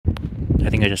I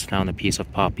think I just found a piece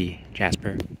of poppy,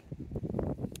 Jasper.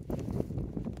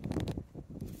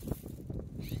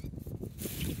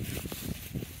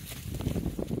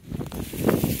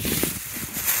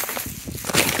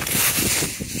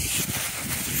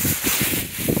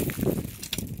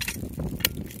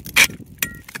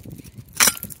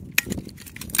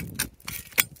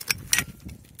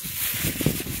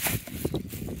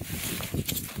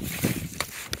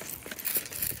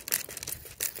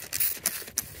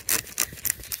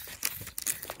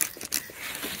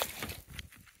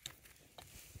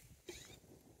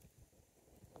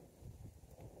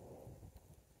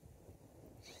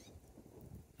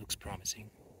 Looks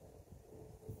promising.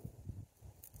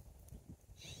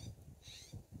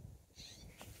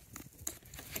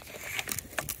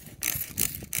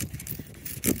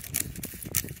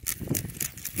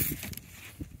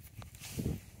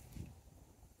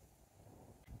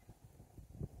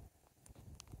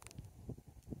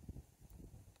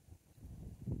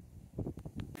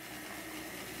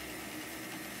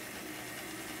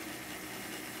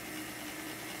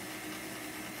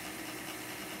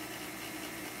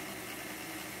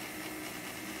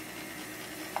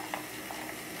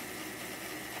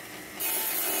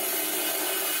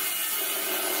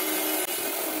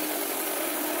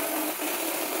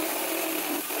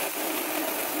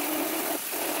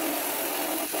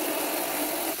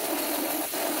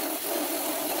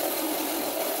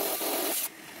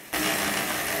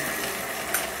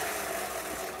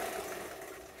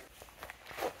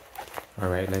 All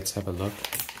right, let's have a look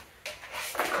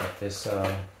at this.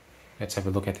 Let's have a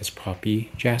look at this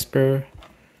poppy, Jasper.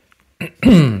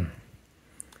 Let's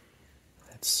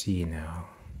see now.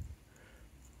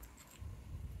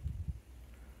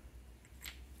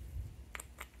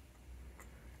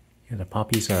 Yeah, the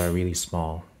poppies are really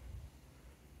small.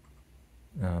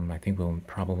 I think we'll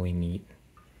probably need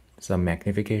some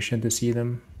magnification to see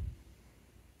them.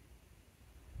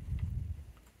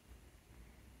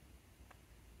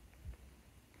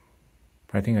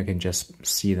 I think I can just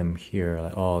see them here,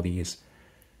 like all these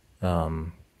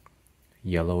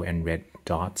yellow and red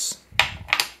dots.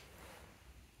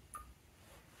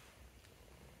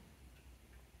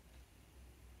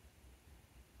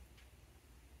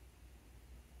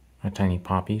 Are tiny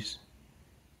poppies.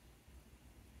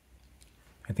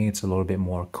 I think it's a little bit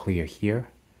more clear here.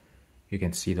 You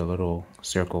can see the little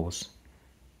circles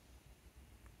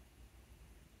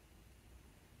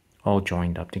all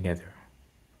joined up together.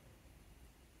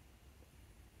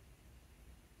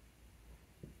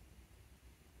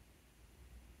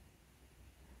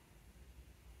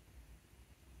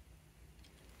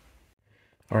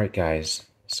 Alright guys,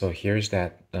 so here's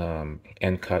that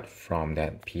end cut from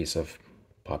that piece of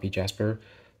poppy jasper.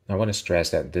 Now I want to stress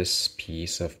that this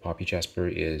piece of poppy jasper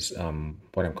is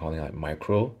what I'm calling like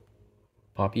micro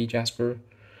poppy jasper.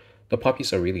 The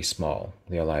poppies are really small.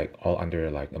 They're like all under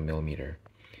like a millimeter.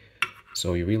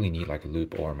 So you really need like a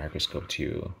loupe or a microscope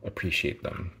to appreciate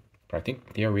them. But I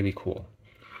think they are really cool.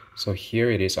 So here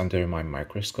it is under my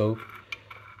microscope.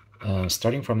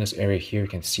 Starting from this area here, you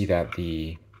can see that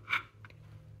the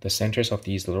centers of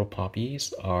these little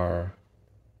poppies are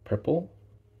purple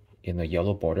in a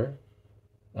yellow border.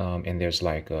 And there's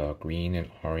like a green and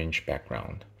orange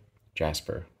background,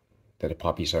 jasper, that the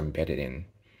poppies are embedded in.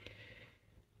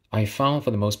 I found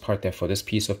for the most part that for this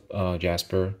piece of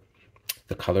jasper,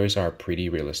 the colors are pretty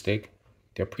realistic.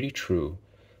 They're pretty true.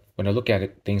 When I look at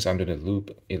it, things under the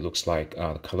loupe, it looks like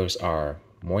the colors are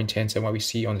more intense than what we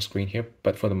see on the screen here,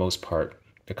 but for the most part,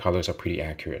 the colors are pretty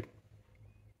accurate.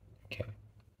 Okay.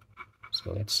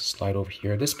 So let's slide over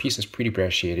here. This piece is pretty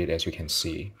brachiated, as you can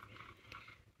see.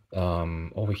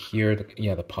 Over here,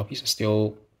 the poppies are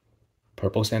still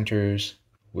purple centers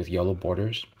with yellow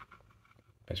borders.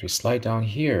 As we slide down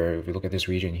here, if we look at this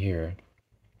region here,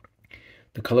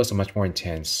 the colors are much more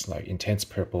intense, like intense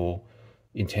purple,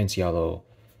 intense yellow.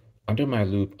 Under my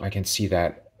loupe, I can see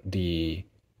that the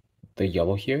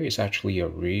yellow here is actually a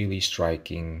really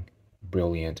striking,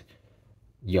 brilliant,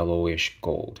 yellowish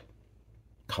gold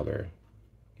color.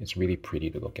 It's really pretty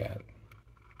to look at.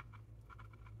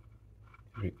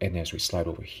 And as we slide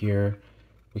over here,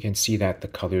 we can see that the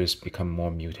colors become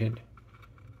more muted.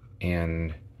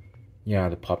 And yeah,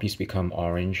 the poppies become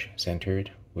orange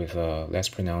centered with less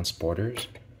pronounced borders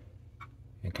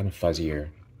and kind of fuzzier.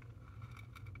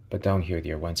 But down here,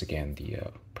 there once again the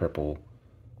purple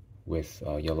with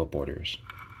yellow borders.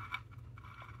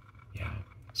 Yeah,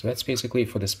 so that's basically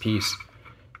for this piece.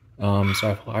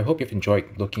 So I hope you've enjoyed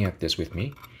looking at this with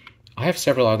me. I have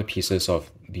several other pieces of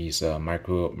these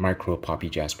micro poppy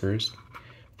jaspers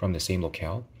from the same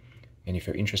locale. And if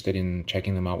you're interested in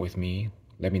checking them out with me,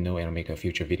 let me know and I'll make a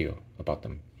future video about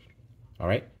them. All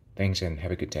right, thanks and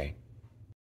have a good day.